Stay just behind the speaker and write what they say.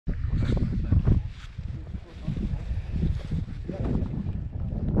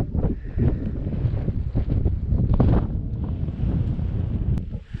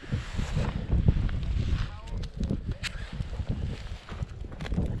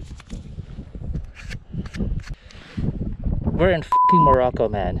We're in fucking Morocco,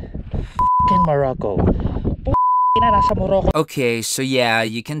 man. Fucking Morocco. Nasa Morocco. Okay, so yeah,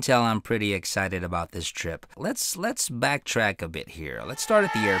 you can tell I'm pretty excited about this trip. Let's backtrack a bit here. Let's start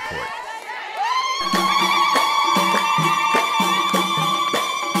at the airport.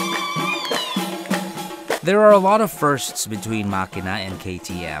 There are a lot of firsts between Makina and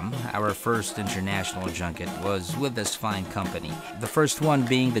KTM. Our first international junket was with this fine company. The first one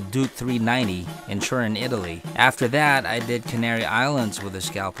being the Duke 390 in Turin, Italy. After that, I did Canary Islands with the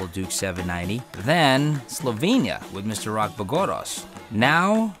Scalpel Duke 790. Then, Slovenia with Mr. Rock Bogoros.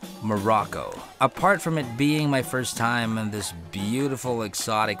 Now, Morocco. Apart from it being my first time in this beautiful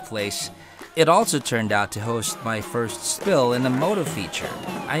exotic place, it also turned out to host my first spill in a moto feature.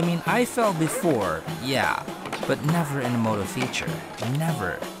 I mean, I fell before, yeah, but never in a moto feature.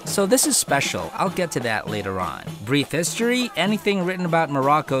 Never. So this is special. I'll get to that later on. Brief history, anything written about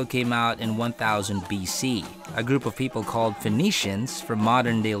Morocco came out in 1000 BC. A group of people called Phoenicians from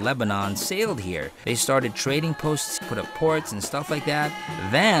modern-day Lebanon sailed here. They started trading posts, put up ports and stuff like that.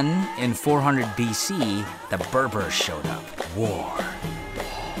 Then, in 400 BC, the Berbers showed up. War.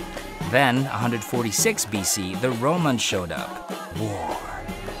 Then, 146 BC, the Romans showed up. War.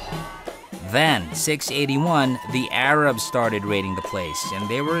 Then, 681, the Arabs started raiding the place, and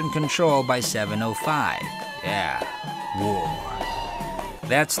they were in control by 705. Yeah, war.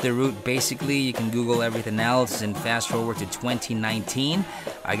 That's the route. Basically, you can Google everything else and fast forward to 2019.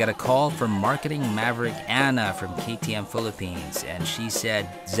 I got a call from marketing maverick Anna from KTM Philippines, and she said,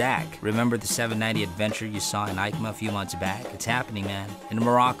 Zach, remember the 790 adventure you saw in EICMA a few months back? It's happening, man, in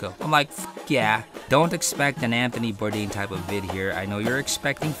Morocco. I'm like, yeah. Don't expect an Anthony Bourdain type of vid here. I know you're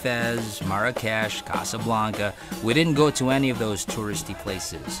expecting Fez, Marrakesh, Casablanca. We didn't go to any of those touristy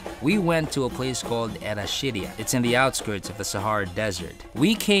places. We went to a place called Erashidia. It's in the outskirts of the Sahara Desert.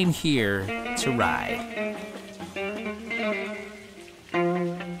 We came here to ride.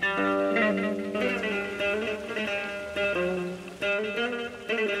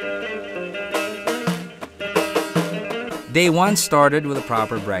 Day one started with a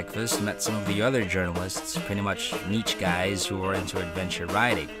proper breakfast, met some of the other journalists, pretty much niche guys who are into adventure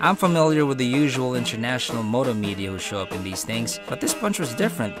riding. I'm familiar with the usual international moto media who show up in these things, but this bunch was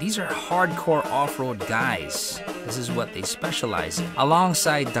different. These are hardcore off-road guys. This is what they specialize in.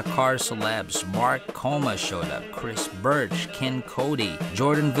 Alongside Dakar celebs, Mark Coma showed up, Chris Birch, Ken Cody,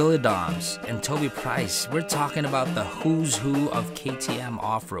 Jordan Villadoms, and Toby Price. We're talking about the who's who of KTM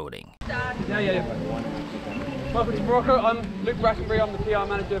off-roading. Welcome to Morocco. I'm Luke Brackenbury. I'm the PR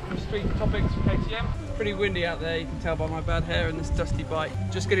manager from Street Topics for KTM. Pretty windy out there, you can tell by my bad hair and this dusty bike.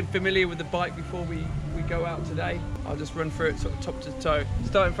 Just getting familiar with the bike before we go out today. I'll just run through it sort of top to toe.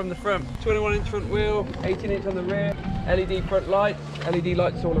 Starting from the front, 21-inch front wheel, 18-inch on the rear, LED front lights, LED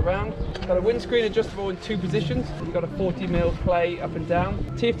lights all around. Got a windscreen adjustable in 2 positions. You've got a 40mm play up and down.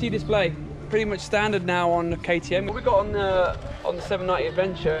 TFT display. Pretty much standard now on the KTM. What we got on the 790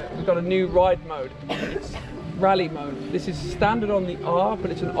 Adventure, we've got a new ride mode. It's rally mode. This is standard on the R,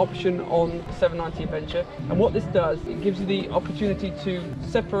 but it's an option on the 790 Adventure. And what this does, it gives you the opportunity to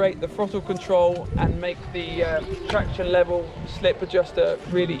separate the throttle control and make the traction level slip adjuster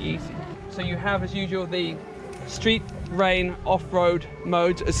really easy. So you have, as usual, the street, rain, off-road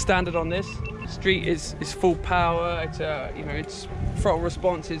modes as standard on this. Street is full power. It's its throttle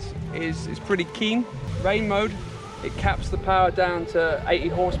response is pretty keen. Rain mode, it caps the power down to 80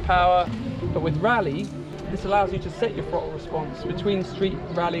 horsepower. But with rally, this allows you to set your throttle response between street,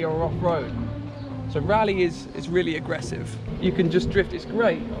 rally or off-road. So rally is really aggressive. You can just drift, it's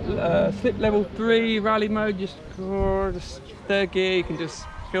great. Slip level 3, rally mode, just 3rd gear, you can just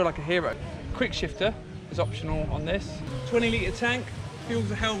feel like a hero. Quick shifter is optional on this. 20-litre tank,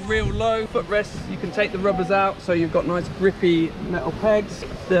 fuels are held real low. Footrests, you can take the rubbers out so you've got nice grippy metal pegs.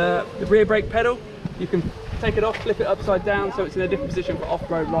 The rear brake pedal, you can take it off, flip it upside down so it's in a different position for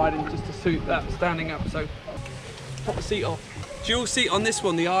off-road riding just to suit that standing up. So pop the seat off. Dual seat on this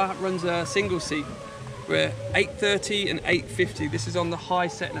one, the R runs a single seat. We're 830 and 850. This is on the high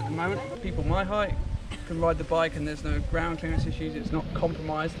setting at the moment. People my height can ride the bike and there's no ground clearance issues, it's not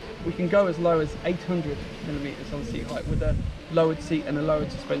compromised. We can go as low as 800 millimeters on seat height with a lowered seat and a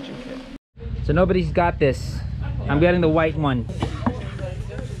lowered suspension kit. So nobody's got this. I'm getting the white one.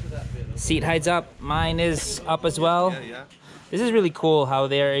 Seat height's up, mine is up as well. Yeah. This is really cool how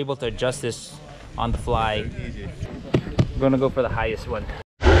they are able to adjust this on the fly. I'm gonna go for the highest one.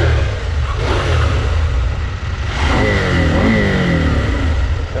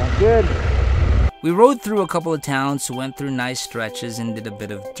 Sounds good. We rode through a couple of towns, went through nice stretches, and did a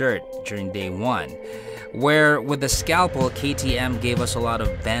bit of dirt during day one. Where with the Scalpel, KTM gave us a lot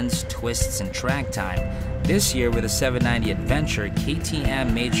of bends, twists, and track time. This year with the 790 Adventure,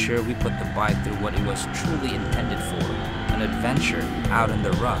 KTM made sure we put the bike through what it was truly intended for, an adventure out in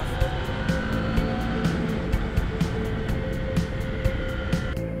the rough.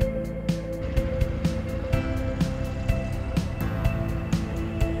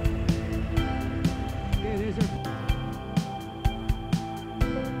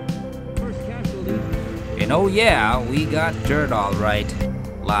 And oh yeah, we got dirt all right.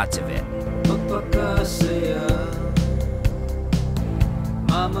 Lots of it. Magpakasaya,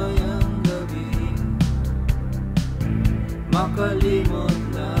 mamayang gabi, makalimot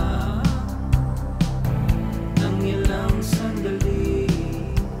na ng ilang sandali.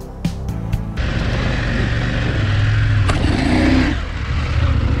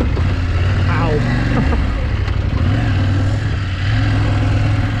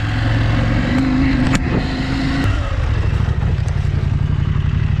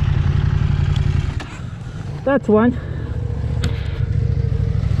 That's one. Is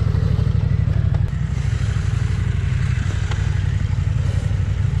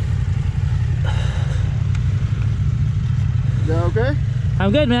that okay?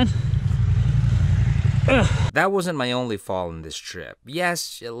 I'm good, man. That wasn't my only fall in this trip.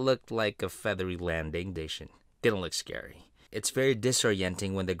 Yes, it looked like a feathery landing. Didn't look scary. It's very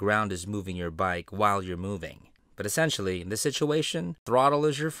disorienting when the ground is moving your bike while you're moving. But essentially, in this situation, throttle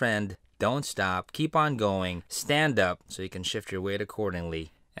is your friend. Don't stop, keep on going, stand up so you can shift your weight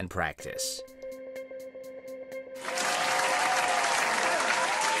accordingly, and practice.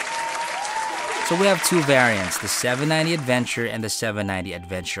 So we have two variants, the 790 Adventure and the 790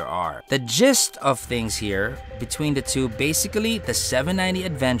 Adventure R. The gist of things here between the two, basically the 790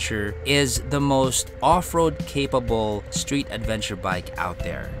 Adventure is the most off-road capable street adventure bike out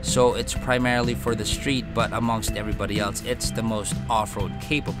there. So it's primarily for the street, but amongst everybody else, it's the most off-road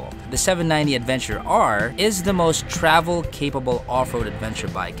capable. The 790 Adventure R is the most travel capable off-road adventure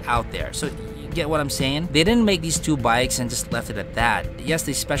bike out there. So get what I'm saying? They didn't make these two bikes and just left it at that. Yes,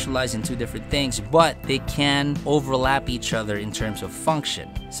 they specialize in two different things, but they can overlap each other in terms of function.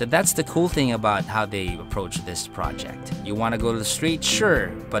 So that's the cool thing about how they approach this project. You want to go to the street?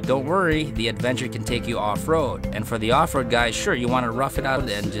 Sure, but don't worry, the Adventure can take you off-road. And for the off-road guys, sure, you want to rough it out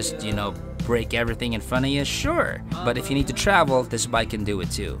and just, break everything in front of you? Sure. But if you need to travel, this bike can do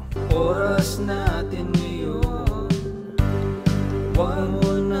it too. Oras natin ngayon, wag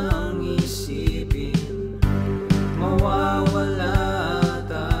mo nang isipin, mawawala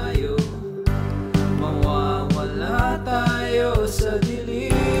tayo sa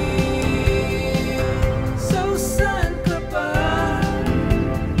dilim. So saan ka pa?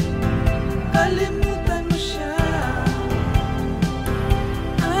 Kalimutan mo siya.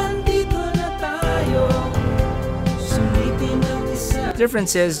 Andito na tayo, sumitin ang isa. The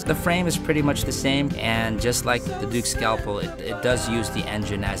difference is the frame is pretty much the same, and just like the Duke Scalpel, it does use the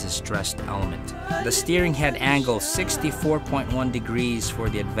engine as a stressed element. The steering head angle 64.1 degrees for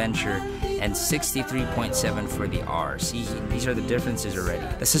the Adventure and 63.7 for the R. See, these are the differences already.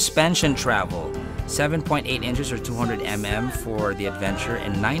 The suspension travel, 7.8 inches or 200 mm for the Adventure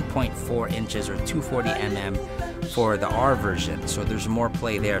and 9.4 inches or 240 mm for the R version. So there's more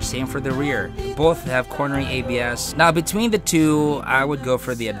play there. Same for the rear. Both have cornering ABS. Now between the two, I would go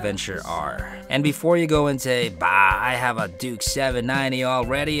for the Adventure R. And before you go and say, bah, I have a Duke 790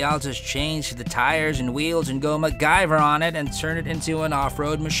 already, I'll just change the tires and wheels and go MacGyver on it and turn it into an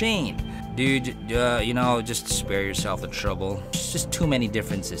off-road machine. Dude, just spare yourself the trouble. It's just too many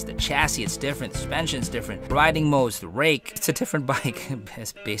differences. The chassis, it's different. The suspension's different. Riding modes, the rake, it's a different bike,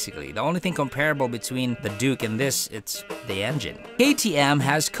 basically. The only thing comparable between the Duke and this, it's the engine. KTM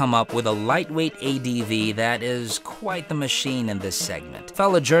has come up with a lightweight ADV that is quite the machine in this segment.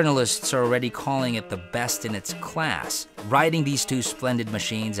 Fellow journalists are already calling it the best in its class. Riding these two splendid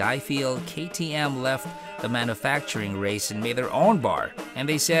machines, I feel KTM left the manufacturing race and made their own bar. And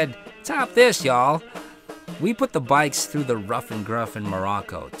they said, "Top this, y'all. We put the bikes through the rough and gruff in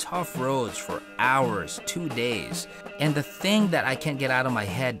Morocco. Tough roads for hours, 2 days. And the thing that I can't get out of my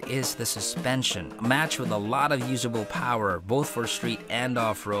head is the suspension. Matched with a lot of usable power, both for street and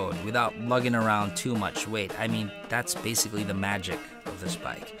off-road, without lugging around too much weight. I mean, that's basically the magic of this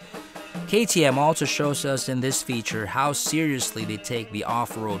bike." KTM also shows us in this feature how seriously they take the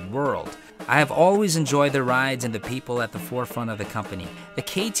off-road world. I have always enjoyed the rides and the people at the forefront of the company. The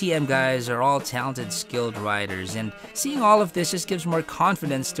KTM guys are all talented, skilled riders, and seeing all of this just gives more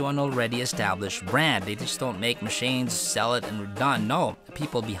confidence to an already established brand. They just don't make machines, sell it, and we're done. No, the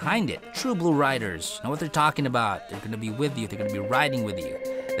people behind it, true blue riders, know what they're talking about. They're going to be with you. They're going to be riding with you.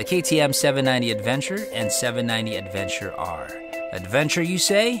 the KTM 790 Adventure and 790 Adventure R. Adventure, you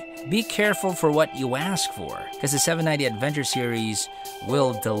say? Be careful for what you ask for, because the 790 Adventure series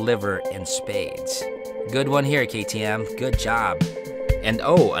will deliver in spades. Good one here, KTM. Good job. And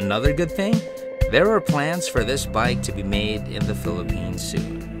oh, another good thing? There are plans for this bike to be made in the Philippines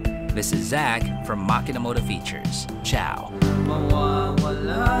soon. This is Zach from Makina Moto Features. Ciao.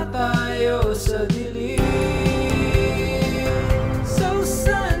 Mawawala tayo sa dilim.